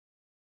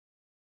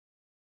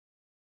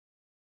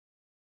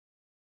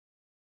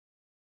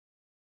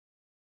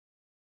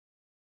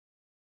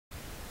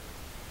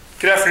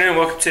Good afternoon,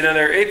 welcome to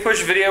another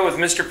 8-push video with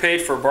Mr.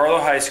 Pate for Barlow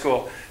High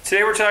School.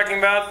 Today we're talking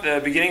about the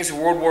beginnings of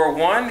World War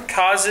I,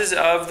 causes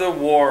of the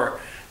war.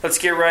 Let's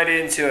get right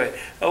into it.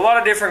 A lot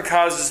of different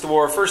causes of the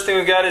war. First thing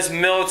we've got is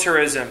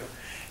militarism.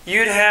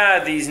 You'd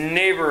had these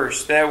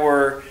neighbors that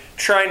were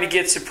trying to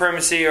get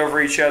supremacy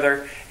over each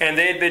other, and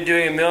they had been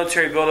doing a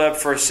military buildup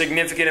for a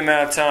significant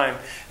amount of time.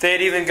 They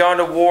had even gone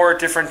to war at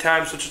different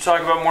times, which we'll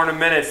talk about more in a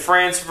minute.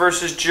 France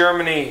versus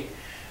Germany.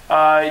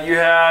 You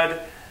had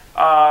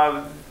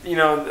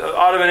the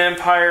Ottoman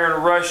Empire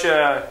and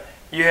Russia.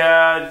 You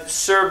had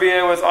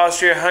Serbia with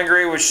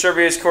Austria-Hungary, which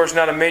Serbia is, of course,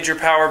 not a major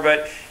power,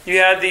 but you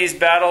had these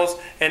battles,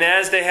 and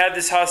as they had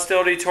this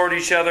hostility toward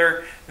each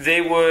other, they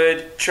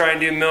would try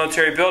and do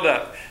military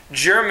buildup.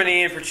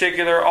 Germany, in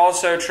particular,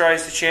 also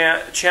tries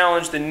to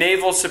challenge the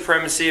naval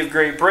supremacy of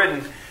Great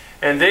Britain,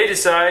 and they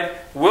decide,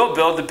 we'll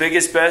build the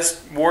biggest,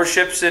 best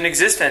warships in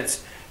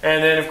existence.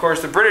 And then, of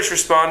course, the British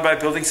respond by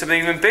building something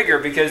even bigger,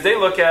 because they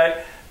look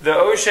at the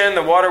ocean,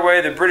 the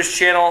waterway, the British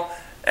Channel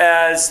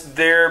as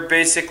their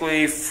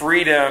basically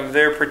freedom,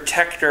 their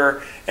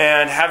protector,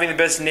 and having the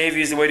best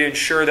navy is the way to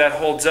ensure that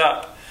holds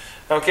up.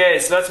 Okay,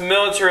 so that's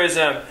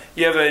militarism.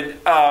 You have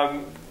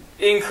an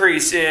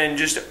increase in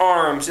just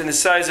arms, in the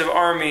size of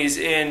armies,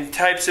 in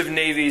types of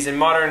navies, in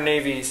modern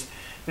navies.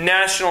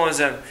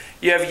 Nationalism.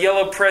 You have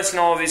yellow press in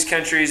all of these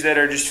countries that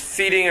are just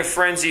feeding a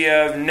frenzy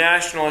of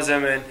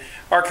nationalism, and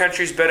our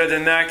country's better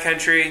than that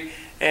country,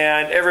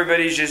 and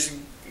everybody's just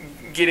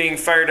getting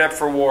fired up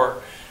for war.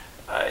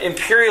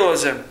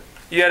 Imperialism.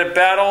 You had a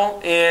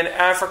battle in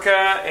Africa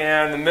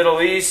and the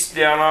Middle East,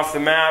 down off the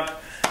map,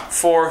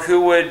 for who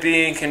would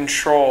be in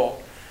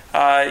control.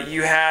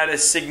 You had a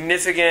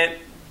significant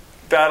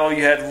battle.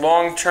 You had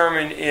long-term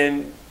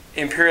in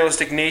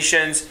imperialistic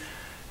nations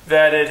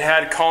that had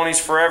had colonies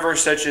forever,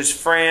 such as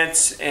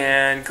France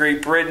and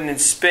Great Britain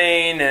and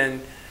Spain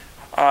and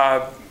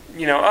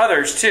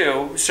others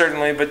too,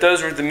 certainly, but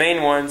those were the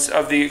main ones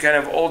of the kind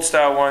of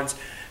old-style ones.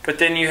 But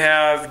then you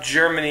have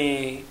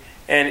Germany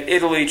and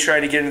Italy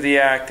trying to get into the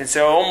act. And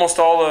so almost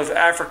all of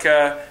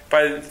Africa,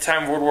 by the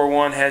time of World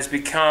War I, has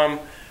become,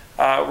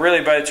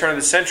 really by the turn of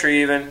the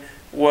century even,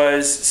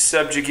 was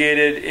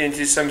subjugated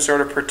into some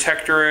sort of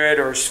protectorate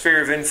or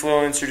sphere of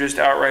influence, or just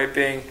outright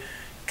being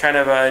kind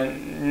of a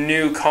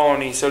new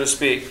colony, so to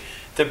speak.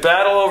 The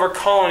battle over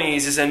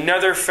colonies is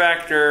another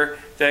factor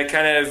that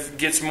kind of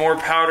gets more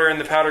powder in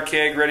the powder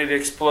keg, ready to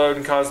explode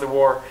and cause the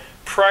war.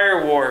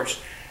 Prior wars.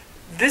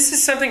 This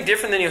is something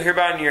different than you'll hear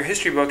about in your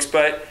history books,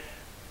 but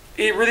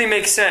it really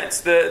makes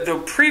sense.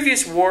 The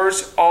previous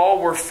wars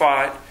all were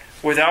fought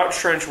without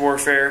trench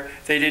warfare.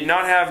 They did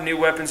not have new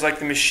weapons like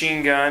the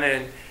machine gun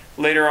and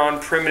later on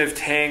primitive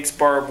tanks,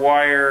 barbed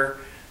wire,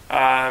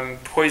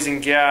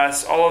 poison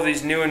gas. All of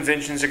these new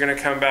inventions are going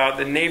to come about.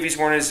 The navies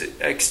weren't as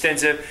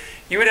extensive.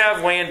 You would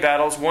have land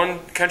battles. One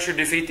country would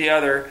defeat the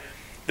other.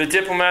 The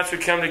diplomats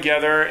would come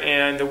together,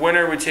 and the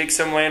winner would take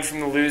some land from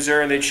the loser,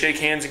 and they'd shake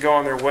hands and go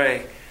on their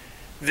way.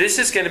 This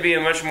is going to be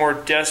a much more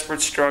desperate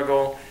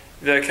struggle.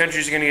 The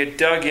countries are going to get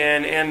dug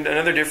in, and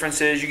another difference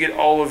is you get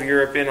all of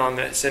Europe in on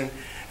this. And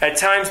at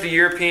times the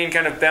European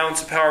kind of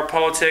balance of power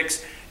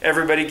politics,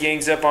 everybody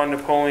gangs up on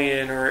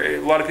Napoleon, or a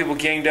lot of people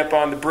ganged up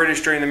on the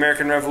British during the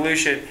American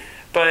Revolution.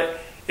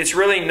 But it's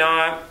really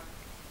not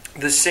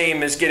the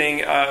same as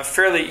getting a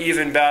fairly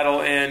even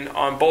battle in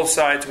on both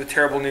sides with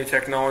terrible new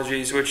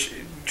technologies, which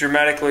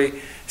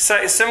dramatically,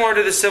 similar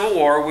to the Civil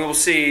War, we will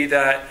see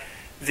that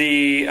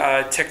the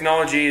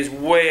technology is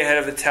way ahead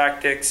of the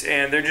tactics,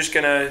 and they're just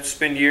going to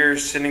spend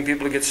years sending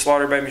people to get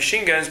slaughtered by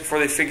machine guns before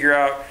they figure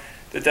out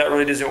that that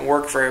really doesn't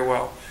work very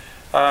well.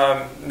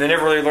 They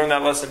never really learned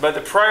that lesson. But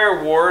the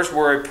prior wars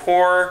were a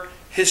poor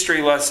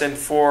history lesson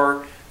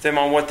for them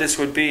on what this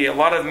would be. A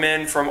lot of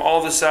men from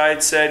all the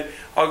sides said,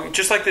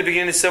 just like the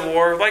beginning of the Civil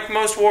War, like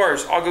most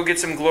wars, I'll go get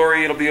some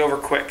glory, it'll be over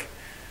quick.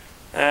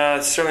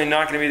 It's certainly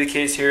not going to be the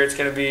case here. It's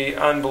going to be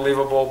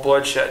unbelievable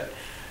bloodshed.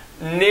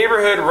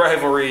 Neighborhood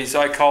rivalries,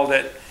 I called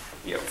it.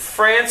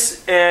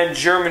 France and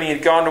Germany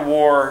had gone to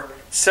war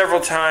several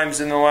times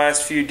in the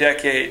last few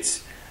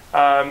decades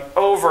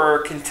over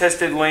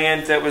contested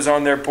land that was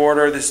on their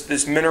border,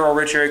 this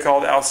mineral-rich area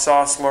called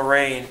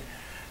Alsace-Lorraine.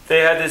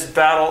 They had this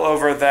battle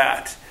over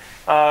that.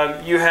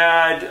 You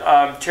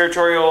had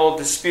territorial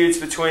disputes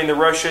between the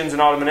Russians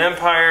and Ottoman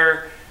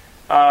Empire.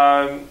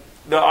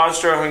 The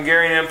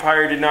Austro-Hungarian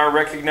Empire did not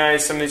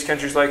recognize some of these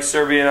countries like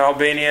Serbia and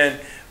Albania, and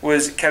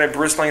was kind of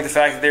bristling at the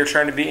fact that they were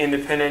trying to be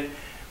independent.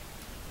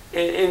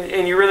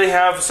 And you really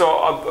have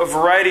a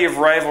variety of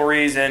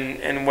rivalries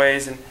and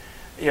ways. And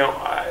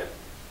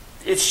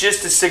it's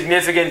just a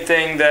significant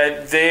thing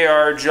that they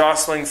are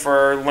jostling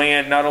for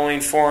land, not only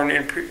in foreign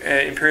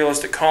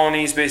imperialistic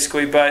colonies,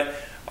 basically, but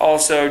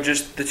also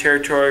just the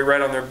territory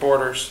right on their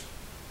borders.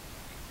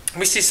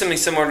 We see something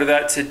similar to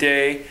that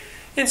today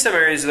in some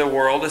areas of the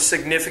world. A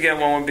significant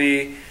one would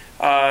be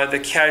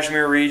the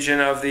Kashmir region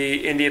of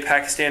the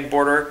India-Pakistan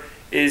border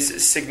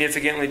is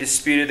significantly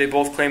disputed. They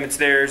both claim it's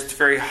theirs. It's a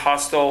very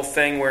hostile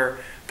thing where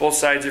both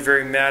sides are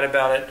very mad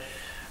about it.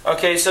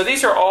 Okay, so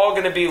these are all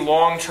going to be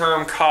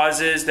long-term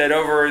causes that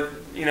over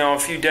a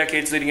few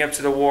decades leading up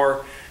to the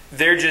war.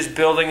 They're just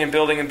building and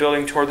building and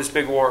building toward this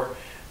big war.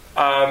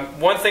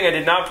 One thing I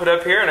did not put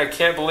up here, and I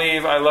can't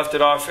believe I left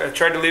it off, I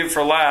tried to leave it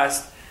for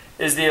last,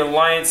 is the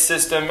alliance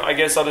system. I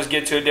guess I'll just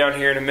get to it down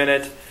here in a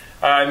minute.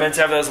 I meant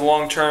to have that as a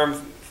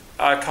long-term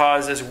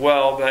cause as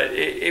well, but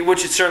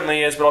which it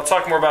certainly is, but I'll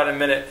talk more about it in a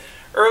minute.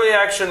 Early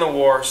action in the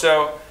war.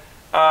 So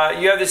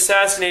you have the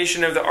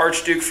assassination of the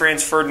Archduke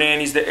Franz Ferdinand.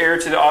 He's the heir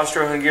to the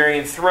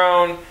Austro-Hungarian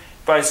throne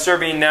by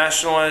Serbian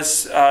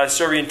nationalists,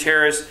 Serbian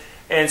terrorists,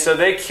 and so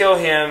they kill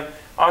him.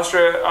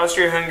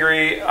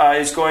 Austria-Hungary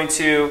is going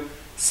to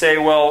say,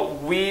 well,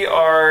 we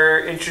are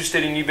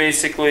interested in you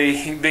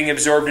basically being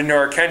absorbed into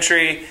our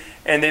country,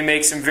 and they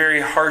make some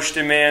very harsh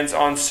demands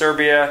on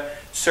Serbia.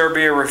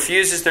 Serbia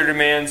refuses their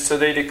demands, so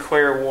they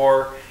declare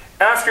war.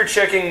 After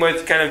checking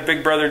with kind of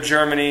big brother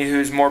Germany,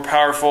 who's more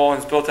powerful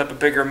and has built up a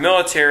bigger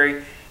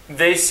military,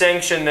 they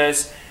sanction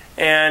this.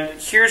 And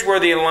here's where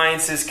the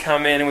alliances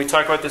come in, and we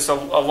talk about this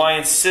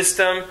alliance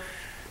system.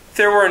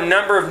 There were a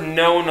number of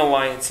known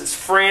alliances.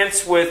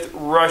 France with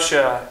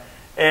Russia,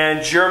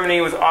 and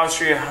Germany with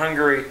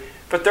Austria-Hungary.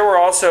 But there were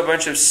also a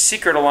bunch of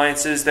secret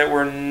alliances that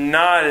were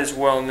not as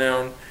well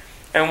known.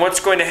 And what's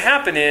going to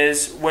happen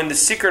is, when the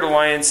secret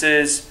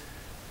alliances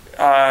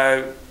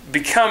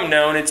become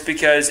known, it's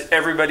because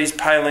everybody's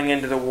piling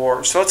into the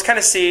war. So let's kind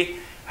of see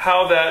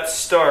how that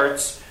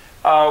starts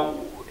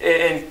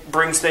and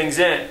brings things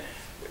in.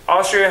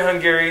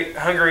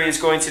 Austria-Hungary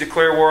is going to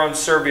declare war on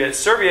Serbia.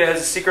 Serbia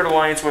has a secret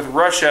alliance with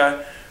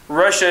Russia.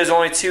 Russia is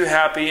only too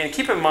happy. And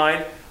keep in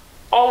mind,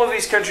 all of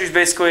these countries,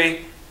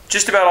 basically,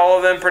 just about all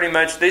of them pretty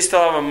much, they still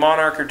have a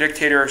monarch or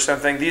dictator or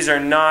something. These are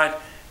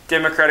not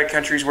democratic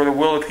countries where the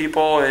will of the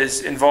people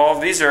is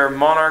involved. These are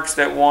monarchs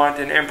that want,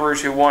 and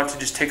emperors who want to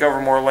just take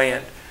over more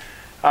land.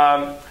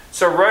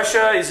 So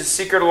Russia is a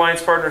secret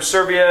alliance partner of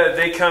Serbia.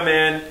 They come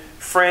in.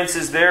 France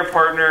is their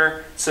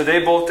partner. So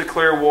they both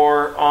declare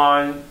war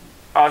on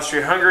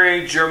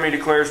Austria-Hungary. Germany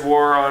declares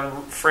war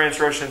on France,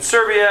 Russia, and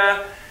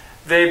Serbia.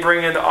 They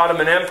bring in the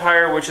Ottoman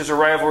Empire, which is a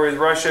rivalry with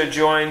Russia,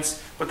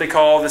 joins what they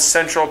call the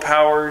Central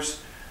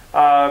Powers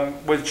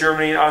with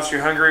Germany and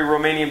Austria-Hungary.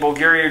 Romania and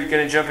Bulgaria are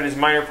going to jump in as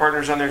minor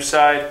partners on their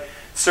side.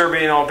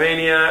 Serbia and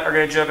Albania are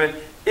going to jump in.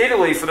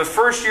 Italy, for the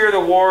first year of the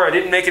war, I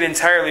didn't make it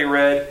entirely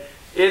red.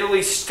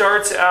 Italy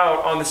starts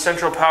out on the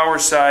Central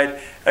Powers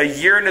side. A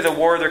year into the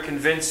war, they're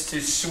convinced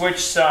to switch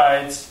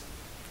sides.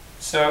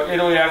 So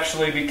Italy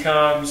actually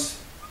becomes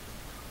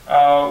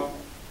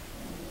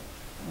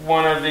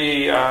one of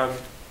the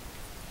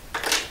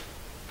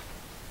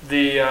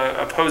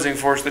opposing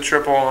force, the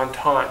Triple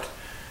Entente.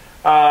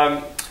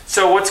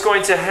 So what's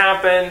going to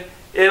happen?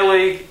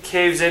 Italy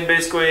caves in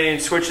basically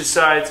and switches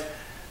sides.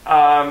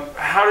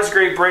 How does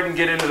Great Britain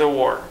get into the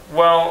war?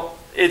 Well,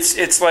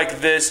 it's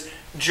like this.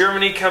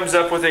 Germany comes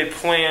up with a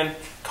plan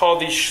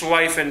called the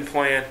Schlieffen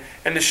Plan.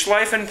 And the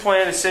Schlieffen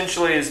Plan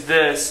essentially is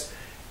this.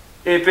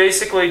 It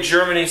basically,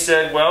 Germany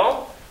said,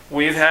 well,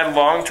 we've had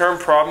long-term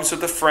problems with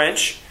the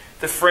French.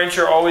 The French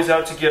are always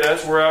out to get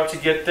us. We're out to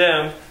get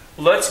them.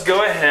 Let's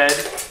go ahead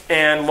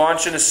and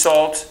launch an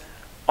assault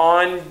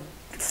on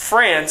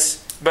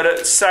France,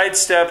 but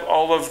sidestep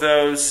all of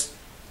those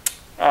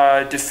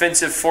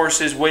defensive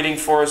forces waiting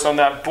for us on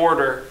that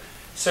border.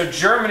 So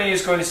Germany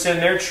is going to send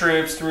their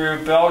troops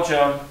through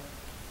Belgium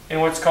in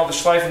what's called the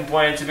Schlieffen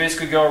Plan to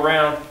basically go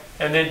around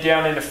and then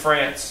down into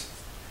France.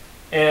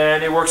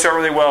 And it works out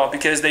really well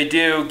because they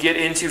do get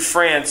into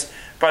France.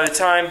 By the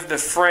time the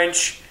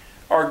French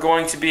are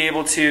going to be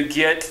able to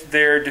get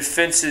their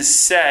defenses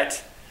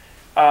set,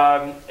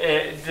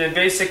 then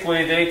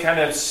basically they kind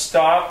of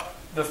stop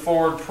the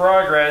forward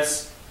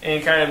progress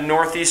in kind of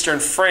northeastern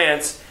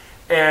France,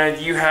 and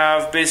you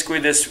have basically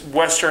this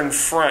Western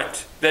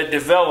Front that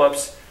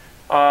develops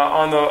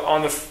on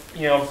the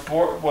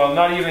well,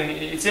 not even,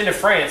 it's into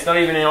France, not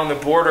even on the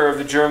border of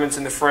the Germans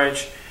and the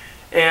French.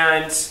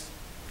 And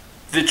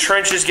the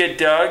trenches get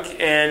dug,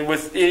 and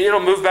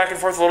it'll move back and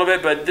forth a little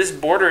bit, but this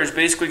border is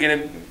basically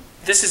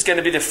this is going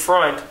to be the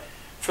front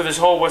for this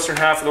whole western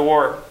half of the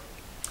war.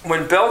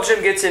 When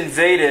Belgium gets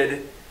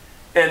invaded,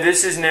 and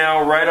this is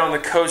now right on the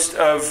coast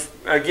of,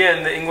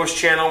 again, the English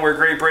Channel where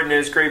Great Britain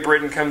is, Great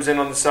Britain comes in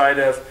on the side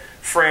of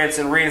France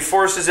and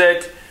reinforces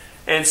it,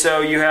 and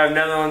so you have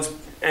Netherlands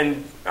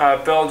and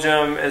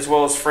Belgium, as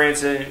well as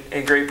France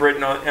and Great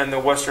Britain on the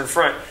Western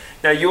Front.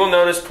 Now you will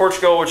notice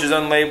Portugal, which is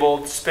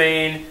unlabeled,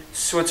 Spain,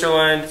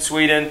 Switzerland,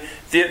 Sweden.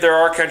 There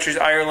are countries,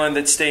 Ireland,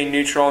 that stay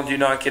neutral and do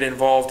not get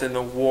involved in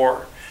the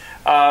war.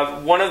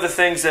 One of the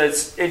things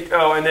that's... and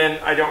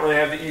then I don't really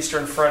have the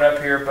Eastern Front up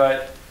here,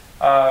 but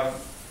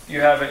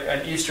you have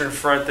an Eastern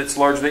Front that's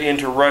largely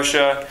into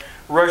Russia.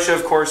 Russia,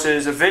 of course,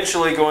 is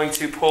eventually going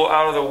to pull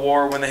out of the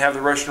war when they have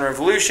the Russian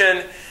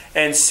Revolution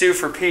and sue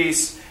for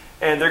peace.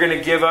 And they're going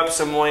to give up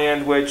some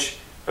land, which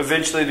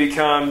eventually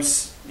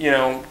becomes,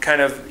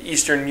 kind of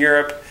Eastern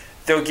Europe.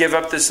 They'll give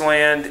up this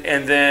land,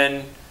 and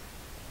then,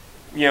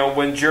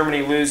 when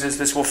Germany loses,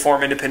 this will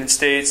form independent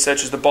states,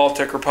 such as the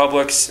Baltic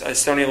republics,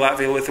 Estonia,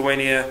 Latvia,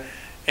 Lithuania,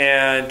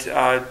 and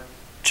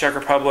Czech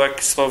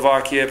Republic,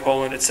 Slovakia,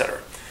 Poland, etc.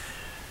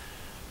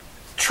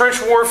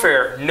 Trench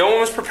warfare. No one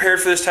was prepared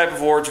for this type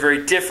of war. It's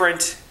very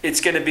different.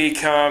 It's going to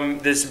become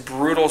this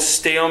brutal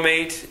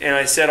stalemate. And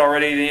I said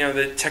already,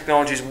 the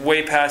technology is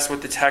way past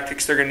what the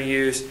tactics they're going to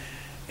use.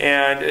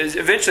 And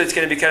eventually it's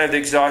going to be kind of the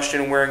exhaustion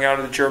and wearing out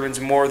of the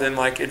Germans more than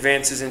like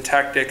advances in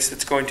tactics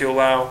that's going to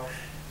allow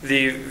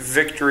the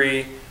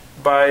victory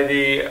by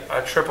the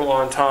Triple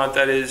Entente.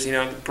 That is,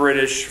 the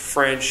British,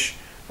 French,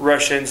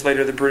 Russians,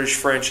 later the British,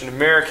 French, and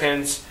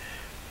Americans.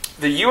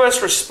 The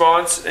U.S.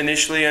 response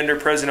initially under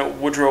President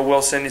Woodrow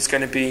Wilson is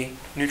going to be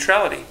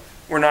neutrality.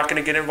 We're not going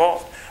to get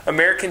involved.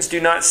 Americans do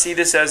not see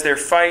this as their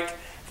fight.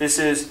 This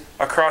is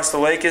across the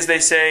lake, as they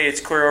say.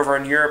 It's clear over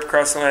in Europe,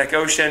 across the Atlantic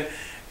Ocean.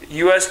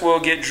 U.S. will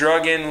get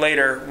drug in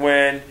later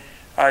when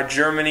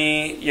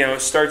Germany,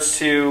 starts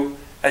to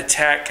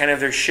attack kind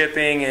of their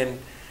shipping, and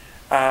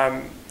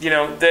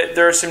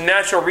there are some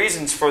natural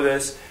reasons for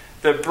this.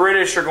 The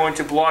British are going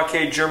to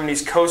blockade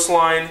Germany's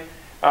coastline.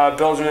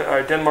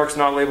 Denmark's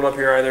not labeled up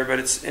here either, but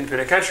it's an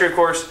independent country, of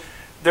course.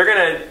 They're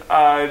going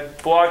to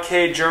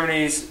blockade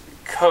Germany's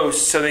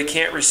coast so they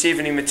can't receive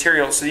any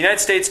material. So the United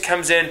States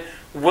comes in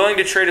willing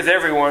to trade with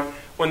everyone.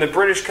 When the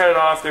British cut it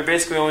off, they're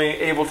basically only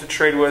able to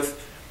trade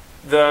with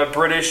the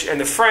British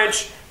and the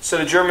French. So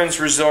the Germans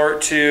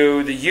resort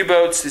to the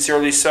U-boats, this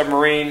early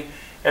submarine,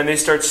 and they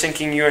start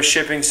sinking U.S.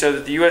 shipping so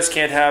that the U.S.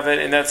 can't have it,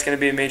 and that's going to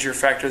be a major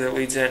factor that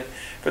leads in.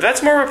 But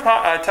that's more of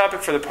a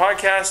topic for the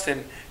podcast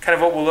and kind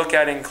of what we'll look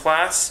at in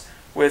class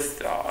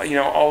with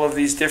all of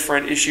these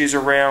different issues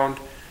around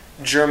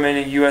German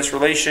and U.S.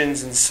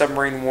 relations and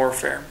submarine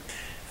warfare.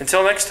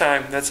 Until next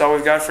time, that's all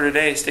we've got for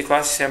today. Stay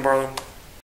classy, Sam Barlow.